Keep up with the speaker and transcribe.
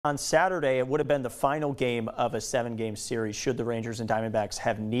On Saturday, it would have been the final game of a 7-game series should the Rangers and Diamondbacks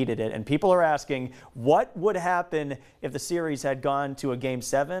have needed it. And people are asking, what would happen if the series had gone to a Game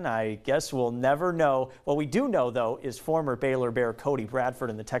 7? I guess we'll never know. What we do know, though, is former Baylor Bear Cody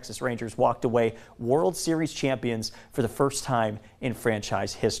Bradford and the Texas Rangers walked away World Series champions for the first time in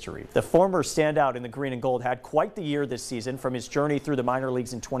franchise history. The former standout in the green and gold had quite the year this season, from his journey through the minor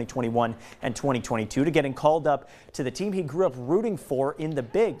leagues in 2021 and 2022 to getting called up to the team he grew up rooting for in the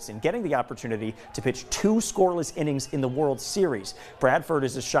big and getting the opportunity to pitch 2 scoreless innings in the World Series. Bradford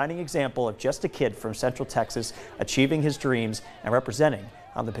is a shining example of just a kid from Central Texas achieving his dreams and representing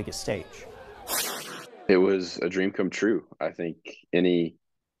on the biggest stage. It was a dream come true. I think any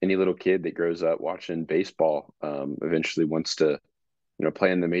little kid that grows up watching baseball eventually wants to,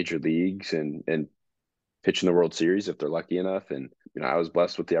 play in the major leagues and pitch in the World Series if they're lucky enough. And I was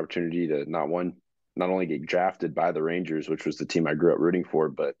blessed with the opportunity to not only get drafted by the Rangers, which was the team I grew up rooting for,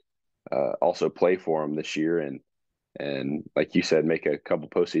 but also play for them this year and like you said, make a couple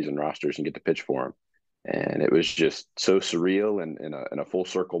postseason rosters and get to pitch for them. And it was just so surreal and in a full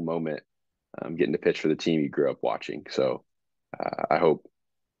circle moment, getting to pitch for the team you grew up watching. So I hope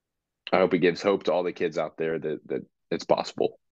it gives hope to all the kids out there that it's possible.